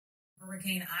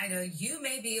Hurricane Ida, you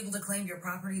may be able to claim your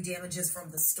property damages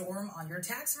from the storm on your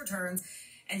tax returns,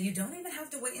 and you don't even have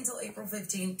to wait until April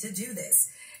 15th to do this.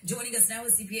 Joining us now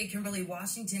is CPA Kimberly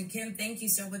Washington. Kim, thank you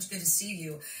so much. Good to see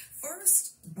you.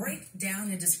 First, break down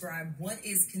and describe what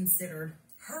is considered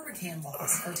hurricane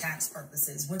loss for tax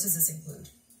purposes. What does this include?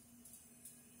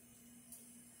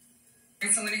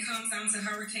 So when it comes down to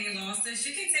hurricane losses,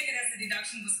 you can take it as a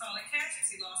deduction, what's called a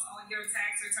casualty loss on your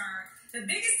tax return. The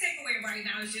biggest takeaway right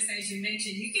now is just as you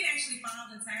mentioned, you can actually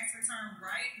file the tax return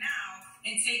right now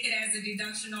and take it as a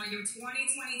deduction on your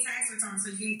 2020 tax return. So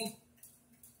you can go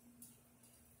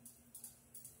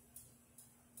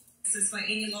for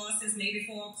any losses, maybe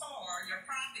for a car, your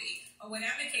property, or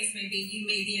whatever the case may be, you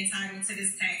may be entitled to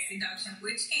this tax deduction,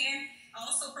 which can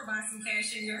also provide some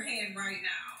cash in your hand right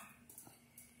now.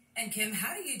 And Kim,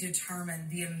 how do you determine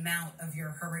the amount of your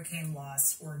hurricane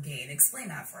loss or gain? Explain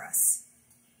that for us.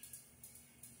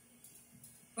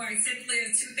 Right, typically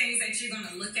the two things that you're going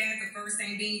to look at, the first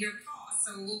thing being your cost.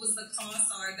 So what was the cost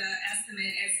or the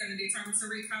estimate it's going to be determined to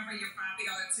recover your property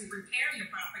or to repair your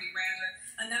property rather.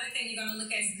 Another thing you're going to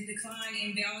look at is the decline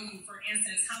in value. For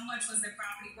instance, how much was the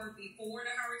property worth before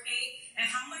the hurricane and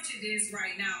how much it is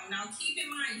right now. Now keep in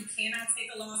mind, you cannot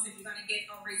take a loss if you're going to get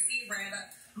or receive rather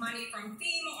money from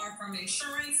FEMA or from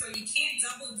insurance, so you can't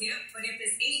double dip, but if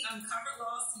there's any uncovered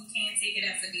loss, you can take it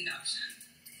as a deduction.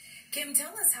 Kim,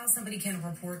 tell us how somebody can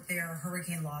report their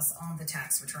hurricane loss on the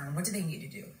tax return. What do they need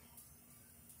to do?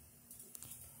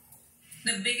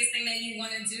 The biggest thing that you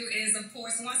want to do is, of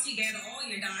course, once you gather all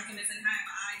your documents and have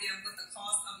an idea of what the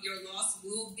cost of your loss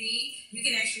will be, you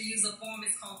can actually use a form.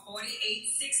 It's called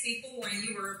 4864, and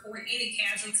you will report any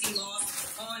casualty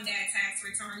loss on that tax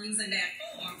return using that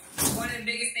form. One of the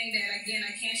biggest things that, again,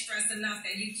 I can't stress enough,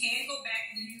 that you can go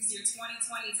back and use your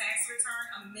 2020 tax return,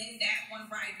 amend that one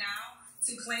right now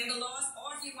to claim the loss,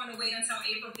 or if you want to wait until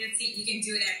April 15th, you can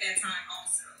do it at that time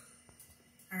also.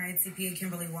 All right, CPA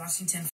Kimberly Washington.